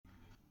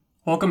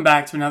Welcome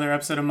back to another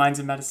episode of Minds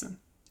in Medicine.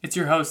 It's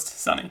your host,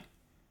 Sunny.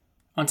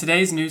 On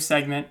today's news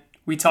segment,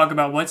 we talk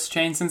about what's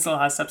changed since the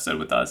last episode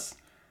with us,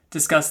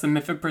 discuss the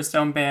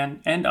Mifepristone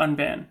ban and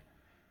unban,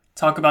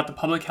 talk about the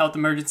public health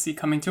emergency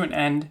coming to an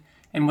end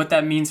and what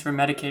that means for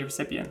Medicaid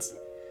recipients.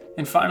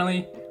 And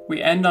finally,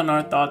 we end on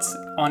our thoughts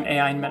on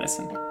AI in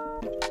medicine.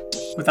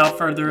 Without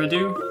further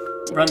ado,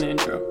 run the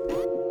intro.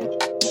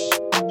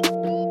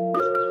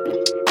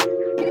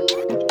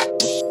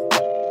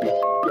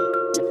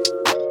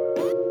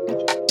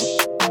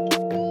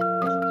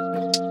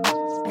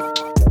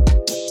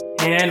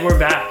 And we're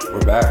back.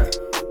 We're back.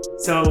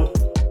 So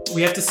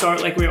we have to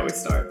start like we always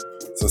start.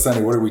 So,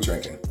 Sunny, what are we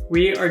drinking?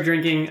 We are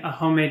drinking a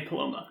homemade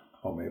Paloma.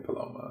 Homemade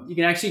Paloma. You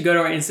can actually go to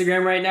our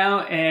Instagram right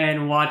now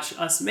and watch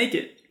us make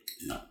it.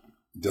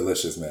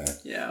 Delicious, man.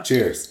 Yeah.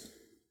 Cheers.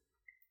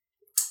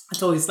 I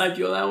totally sniped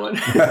you on that one.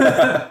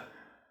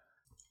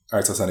 All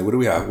right, so Sunny, what do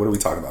we have? What are we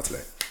talking about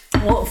today?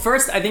 Well,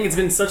 first, I think it's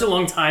been such a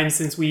long time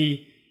since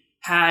we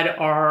had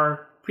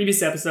our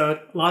previous episode.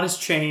 A lot has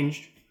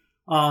changed.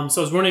 So I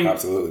was wondering,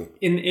 Absolutely.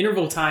 In the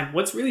interval time,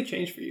 what's really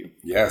changed for you?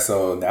 Yeah,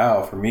 so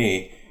now for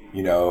me,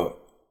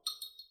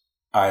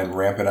 I'm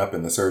ramping up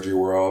in the surgery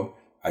world.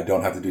 I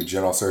don't have to do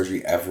general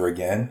surgery ever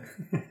again.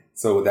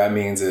 So what that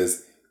means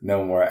is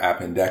no more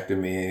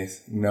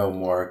appendectomies, no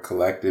more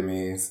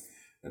colectomies,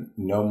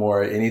 no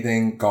more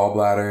anything,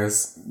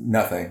 gallbladders,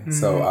 nothing. Mm-hmm.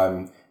 So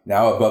I'm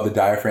now above the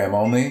diaphragm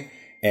only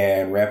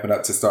and ramping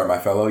up to start my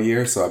fellow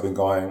year. So I've been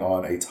going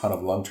on a ton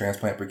of lung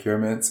transplant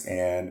procurements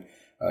and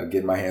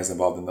getting my hands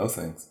involved in those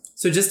things.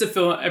 So just to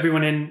fill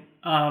everyone in,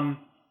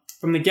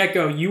 from the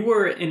get-go, you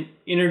were an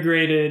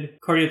integrated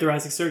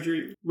cardiothoracic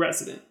surgery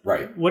resident.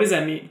 Right. What does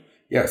that mean?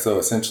 Yeah, so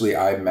essentially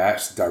I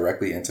matched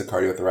directly into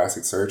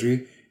cardiothoracic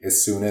surgery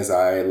as soon as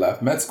I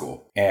left med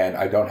school. And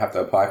I don't have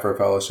to apply for a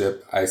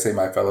fellowship. I say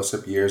my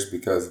fellowship years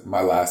because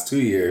my last 2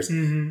 years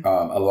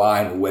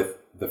align with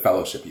the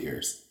fellowship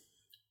years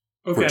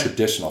for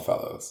traditional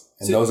fellows.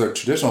 And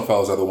traditional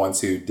fellows are the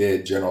ones who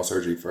did general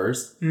surgery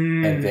first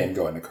and then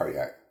go into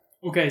cardiac.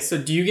 Okay, so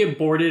do you get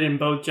boarded in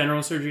both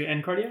general surgery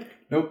and cardiac?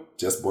 Nope,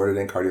 just boarded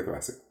in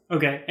cardiothoracic.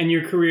 Okay, and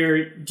your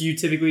career, do you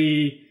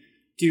typically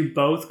do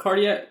both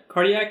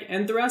cardiac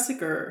and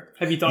thoracic, or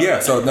have you thought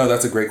about that? So no,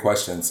 that's a great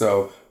question.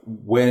 So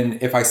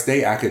if I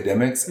stay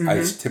academics,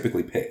 I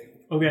typically pick.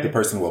 Okay. The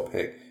person will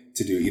pick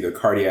to do either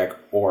cardiac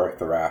or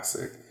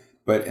thoracic.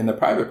 But in the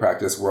private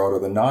practice world or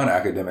the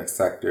non-academic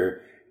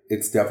sector,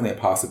 it's definitely a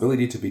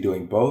possibility to be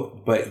doing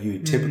both, but you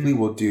typically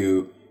will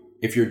do,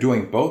 if you're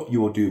doing both,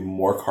 you will do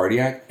more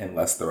cardiac and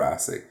less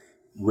thoracic.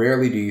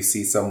 Rarely do you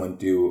see someone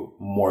do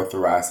more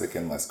thoracic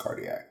and less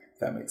cardiac, if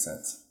that makes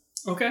sense.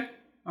 Okay.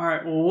 All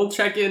right. Well,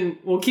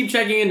 we'll keep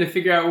checking in to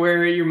figure out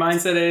where your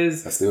mindset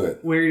is. Let's do it.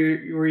 Where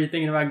you're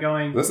thinking about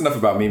going. That's enough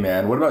about me,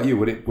 man. What about you?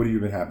 What have you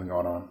been having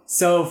going on?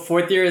 So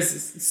fourth year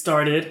has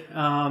started.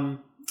 I'm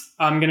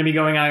going to be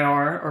going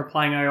IR or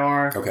applying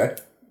IR. Okay.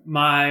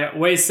 My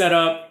way's set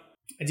up.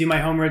 I do my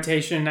home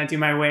rotation, I do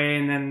my way,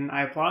 and then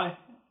I apply.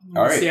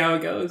 All right. See how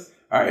it goes.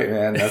 All right,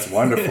 man. That's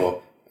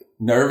wonderful.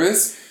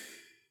 Nervous?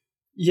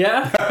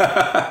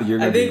 Yeah. You're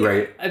going to be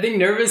great. I think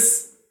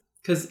nervous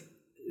because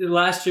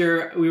last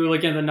year we were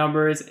looking at the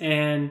numbers,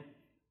 and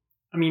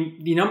I mean,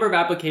 the number of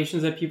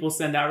applications that people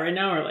send out right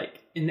now are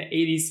like in the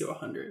 80s to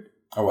 100.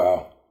 Oh,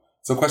 wow.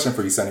 So question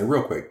for you, Sunny,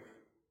 real quick.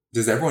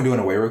 Does everyone do an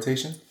away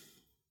rotation?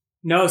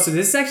 No. So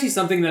this is actually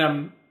something that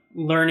I'm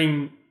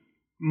learning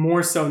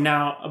more so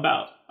now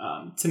about.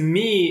 To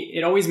me,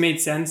 it always made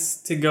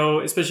sense to go,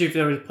 especially if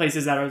there were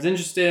places that I was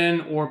interested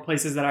in or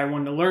places that I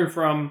wanted to learn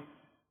from,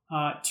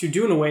 to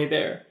do an away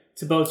there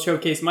to both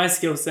showcase my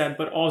skill set,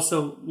 but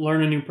also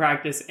learn a new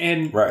practice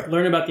and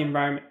learn about the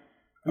environment.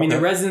 I mean,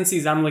 the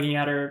residencies I'm looking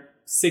at are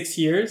 6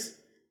 years,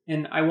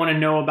 and I want to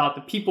know about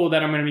the people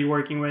that I'm going to be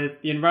working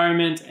with, the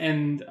environment,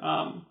 and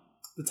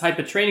the type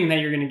of training that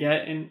you're going to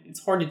get. And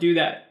it's hard to do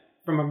that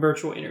from a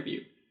virtual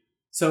interview.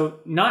 So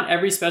not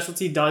every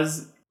specialty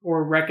does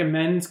or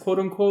recommends, quote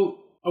unquote,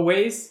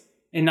 aways,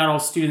 and not all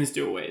students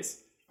do aways.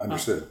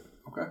 Understood.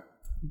 Okay.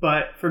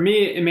 But for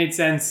me, it made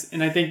sense,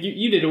 and I think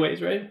you did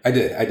aways, right? I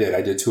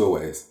did 2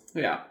 aways.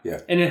 Yeah. Yeah.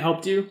 And it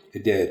helped you?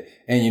 It did.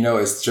 And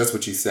it's just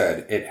what you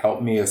said. It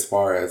helped me as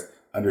far as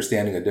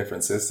understanding a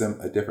different system,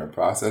 a different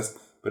process,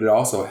 but it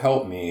also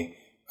helped me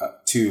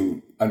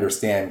to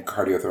understand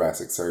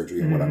cardiothoracic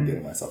surgery and what I'm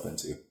getting myself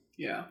into.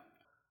 Yeah.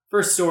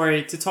 First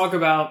story, to talk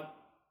about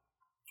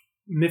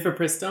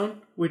Mifepristone,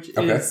 which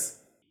is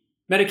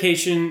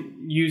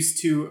medication used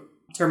to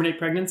terminate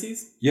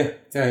pregnancies. Yeah.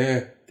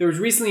 There was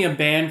recently a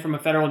ban from a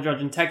federal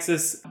judge in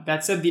Texas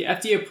that said the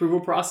FDA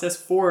approval process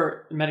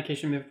for the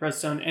medication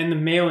Mifepristone and the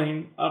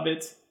mailing of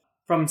it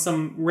from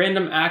some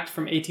random act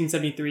from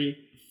 1873,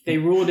 they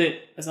ruled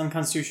it as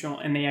unconstitutional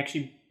and they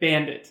actually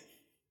banned it.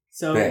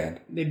 So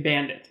they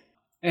banned it.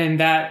 And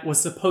that was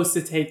supposed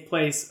to take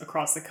place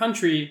across the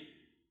country.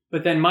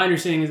 But then my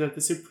understanding is that the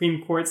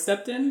Supreme Court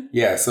stepped in.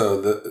 Yeah.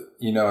 So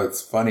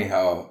it's funny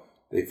how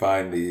they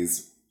find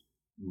these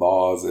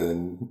laws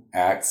and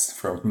acts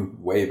from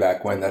way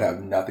back when that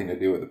have nothing to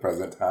do with the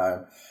present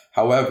time.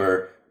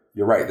 However,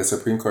 you're right. The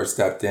Supreme Court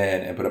stepped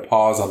in and put a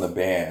pause on the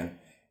ban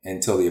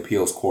until the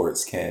appeals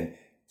courts can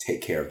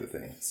take care of the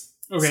things.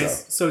 Okay,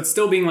 so it's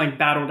still being like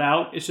battled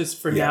out. It's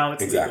just for now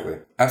it's exactly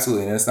legal.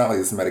 Absolutely, and it's not like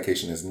this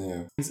medication is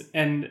new.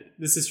 And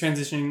this is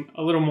transitioning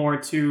a little more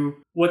to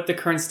what the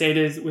current state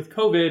is with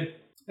COVID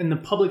and the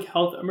public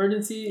health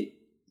emergency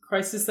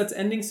crisis that's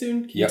ending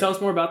soon. Can you tell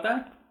us more about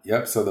that?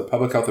 Yep. So the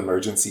public health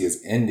emergency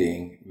is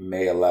ending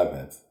May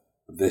 11th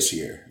this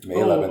year, May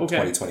 11th,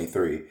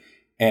 2023.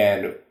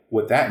 And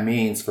what that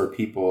means for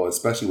people,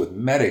 especially with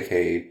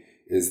Medicaid,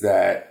 is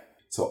that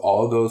so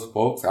all of those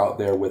folks out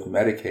there with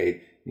Medicaid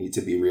need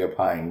to be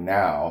reapplying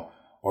now,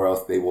 or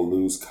else they will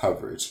lose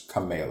coverage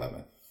come May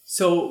 11th.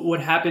 So what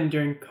happened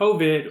during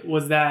COVID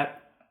was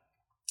that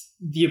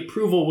the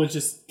approval was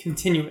just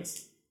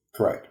continuous.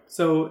 Correct.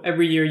 So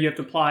every year you have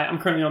to apply. I'm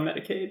currently on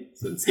Medicaid,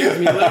 so it scares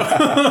me a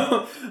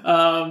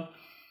little.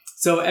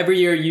 So every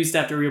year you used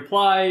to have to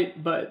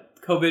reapply, but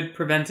COVID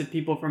prevented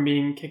people from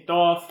being kicked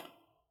off,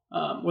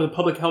 or the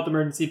public health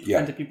emergency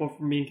prevented people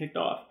from being kicked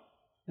off.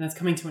 And that's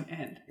coming to an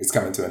end. It's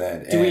coming to an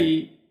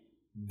end.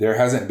 There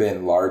hasn't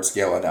been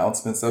large-scale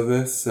announcements of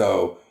this,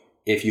 so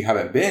if you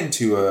haven't been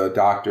to a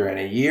doctor in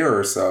a year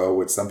or so,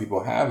 which some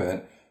people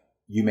haven't,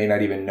 you may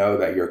not even know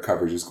that your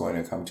coverage is going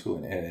to come to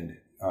an end,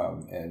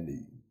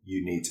 and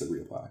you need to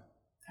reapply.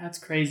 That's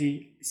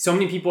crazy. So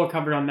many people are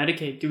covered on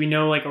Medicaid. Do we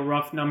know like a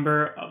rough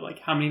number of like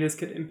how many this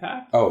could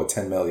impact?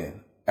 10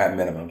 million at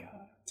minimum.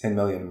 10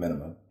 million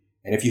minimum.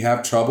 And if you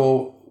have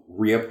trouble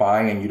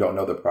reapplying and you don't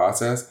know the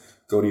process,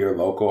 go to your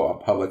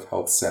local public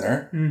health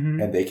center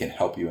and they can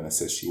help you and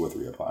assist you with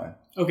reapplying.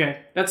 Okay.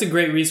 That's a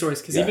great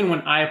resource because even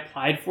when I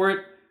applied for it,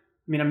 I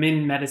mean, I'm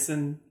in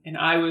medicine and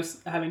I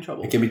was having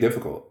trouble. It can be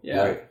difficult.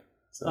 Yeah. Right.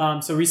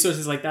 So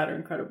resources like that are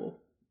incredible.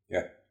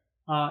 Yeah.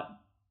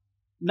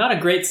 Not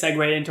a great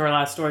segue into our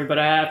last story, but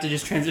I have to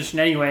just transition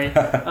anyway.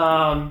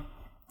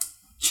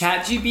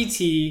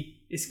 ChatGPT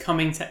is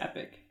coming to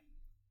Epic.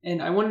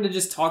 And I wanted to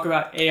just talk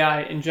about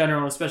AI in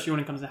general, especially when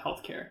it comes to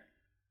healthcare.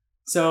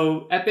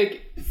 So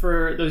Epic,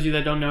 for those of you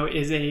that don't know,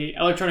 is a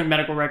electronic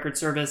medical record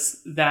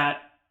service that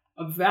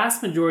a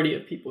vast majority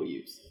of people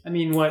use. I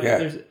mean,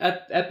 there's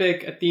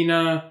Epic,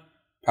 Athena,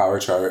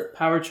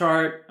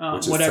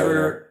 PowerChart,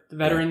 whatever the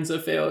veterans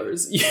of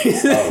failures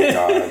use. Oh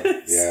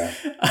God, yeah.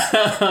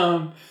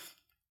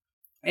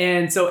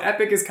 And so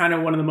Epic is kind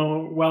of one of the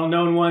more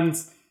well-known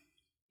ones.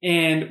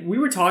 And we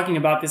were talking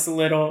about this a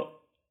little.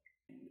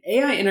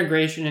 AI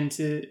integration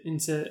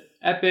into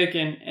Epic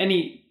and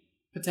any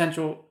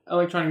potential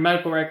electronic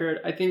medical record,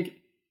 I think,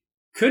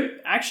 could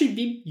actually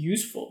be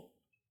useful.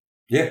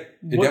 Yeah,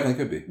 it definitely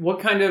could be. What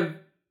kind of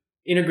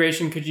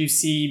integration could you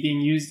see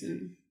being used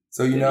in?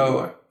 So,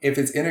 if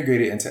it's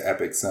integrated into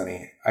Epic,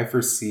 Sonny, I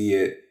foresee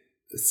it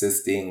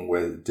assisting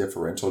with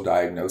differential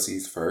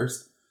diagnoses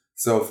first.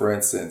 So, for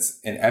instance,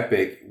 in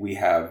Epic, we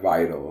have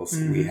vitals,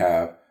 we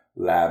have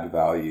lab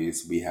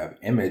values, we have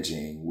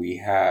imaging, we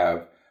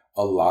have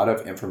a lot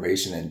of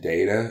information and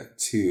data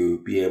to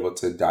be able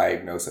to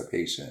diagnose a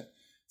patient.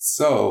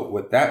 So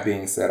with that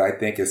being said, I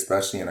think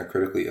especially in a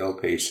critically ill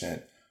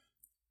patient,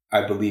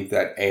 I believe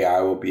that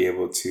AI will be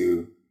able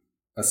to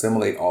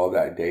assimilate all of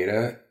that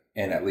data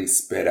and at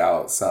least spit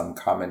out some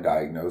common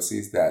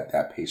diagnoses that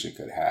that patient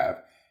could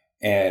have.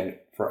 And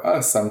for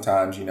us,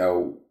 sometimes,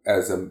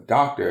 as a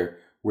doctor,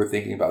 we're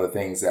thinking about the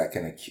things that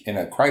can, in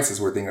a crisis,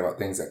 we're thinking about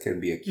things that can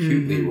be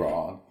acutely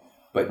wrong.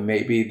 But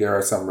maybe there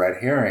are some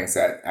red herrings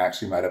that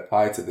actually might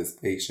apply to this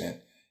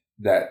patient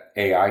that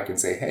AI can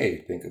say,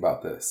 hey, think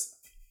about this.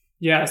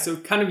 Yeah, so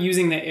kind of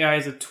using the AI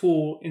as a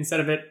tool instead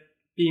of it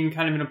being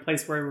kind of in a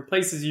place where it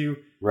replaces you.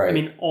 Right. I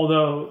mean,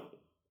 although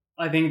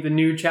I think the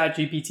new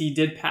ChatGPT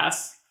did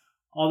pass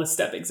all the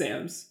STEP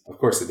exams. Of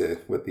course it did,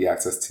 with the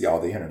access to all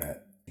the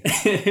internet.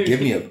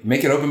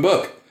 Make it open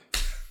book.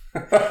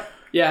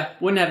 Yeah,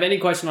 wouldn't have any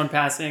question on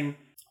passing.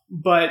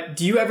 But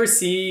do you ever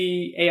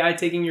see AI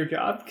taking your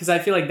job? Because I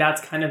feel like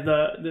that's kind of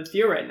the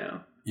fear right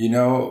now.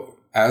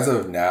 As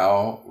of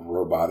now,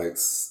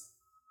 robotics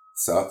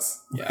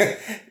sucks. Yeah.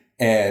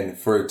 And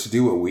to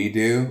do what we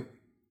do,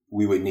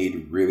 we would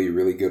need really,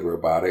 really good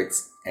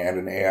robotics and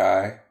an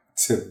AI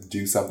to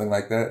do something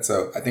like that.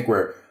 So I think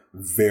we're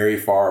very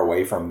far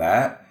away from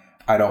that.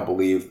 I don't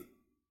believe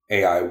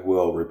AI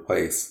will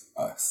replace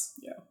us.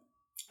 Yeah,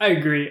 I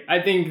agree.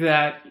 I think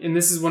that, and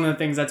this is one of the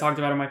things I talked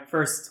about in my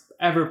first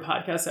ever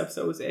podcast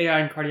episode, was AI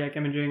and cardiac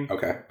imaging.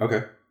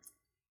 Okay.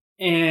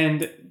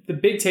 And the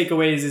big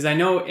takeaways is I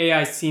know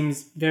AI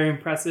seems very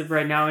impressive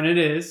right now, and it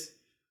is.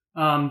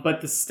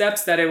 But the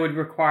steps that it would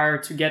require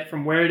to get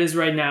from where it is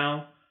right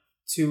now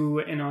to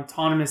an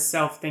autonomous,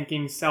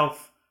 self-thinking,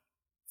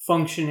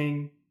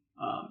 self-functioning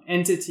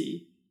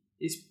entity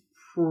is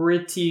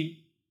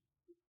pretty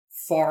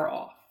far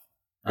off.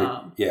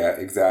 Yeah,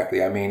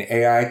 exactly. I mean,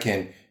 AI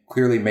can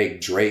clearly make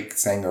Drake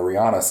sing a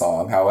Rihanna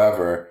song.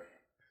 However,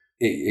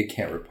 it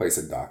can't replace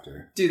a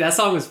doctor. Dude, that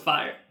song was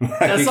fire.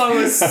 That song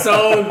was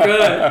so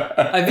good.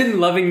 I've been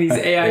loving these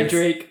AI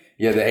Drake.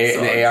 Yeah, the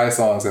AI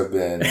songs have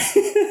been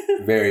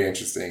very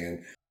interesting.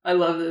 And I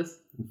love this.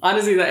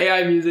 Honestly, the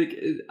AI music,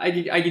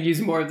 I could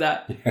use more of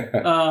that.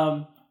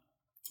 Yeah.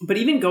 But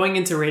even going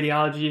into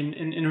radiology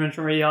and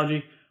interventional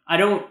radiology, I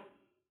don't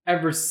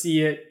ever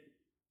see it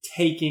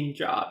taking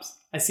jobs.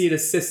 I see it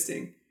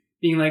assisting,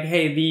 being like,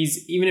 hey,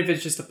 these, even if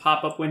it's just a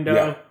pop-up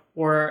window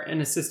or an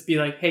assist, be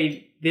like,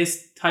 hey,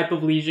 this type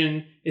of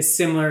lesion is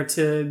similar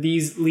to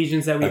these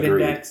lesions that we've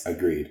indexed.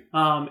 Agreed.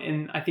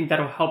 And I think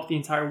that'll help the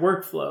entire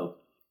workflow.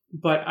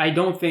 But I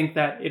don't think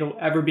that it'll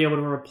ever be able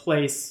to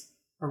replace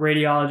a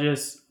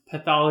radiologist,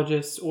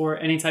 pathologist, or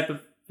any type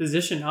of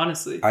physician,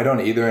 honestly. I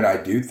don't either, and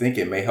I do think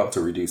it may help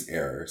to reduce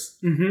errors.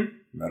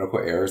 Medical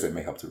errors, it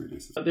may help to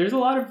reduce it. There's a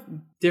lot of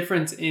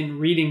difference in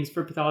readings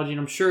for pathology, and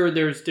I'm sure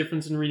there's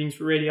difference in readings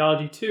for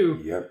radiology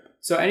too. Yep.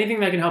 So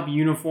anything that can help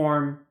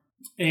uniform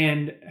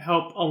and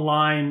help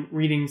align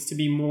readings to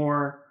be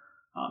more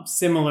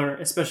similar,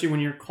 especially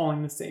when you're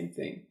calling the same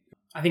thing,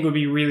 I think would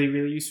be really,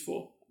 really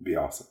useful. Be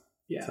awesome.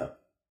 Yeah. So.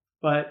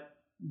 But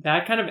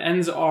that kind of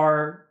ends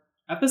our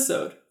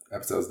episode.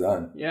 Episode's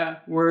done. Yeah.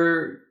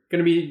 We're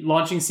going to be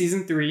launching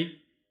season 3.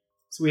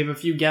 So we have a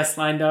few guests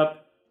lined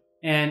up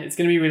and it's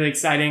going to be really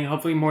exciting.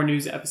 Hopefully more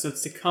news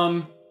episodes to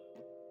come.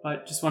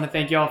 But just want to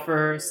thank y'all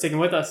for sticking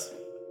with us.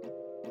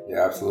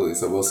 Yeah, absolutely.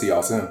 So we'll see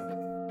y'all soon.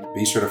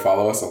 Be sure to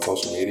follow us on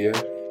social media.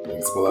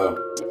 Links below.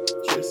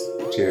 Cheers.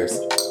 Cheers.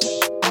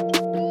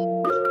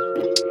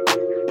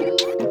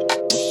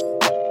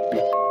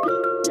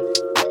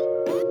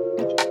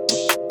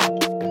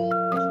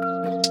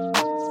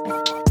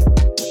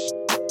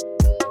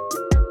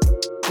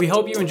 We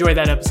hope you enjoyed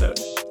that episode.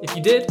 If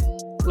you did,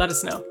 let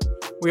us know.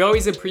 We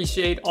always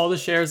appreciate all the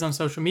shares on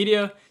social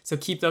media, so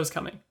keep those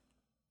coming.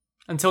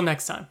 Until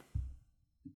next time.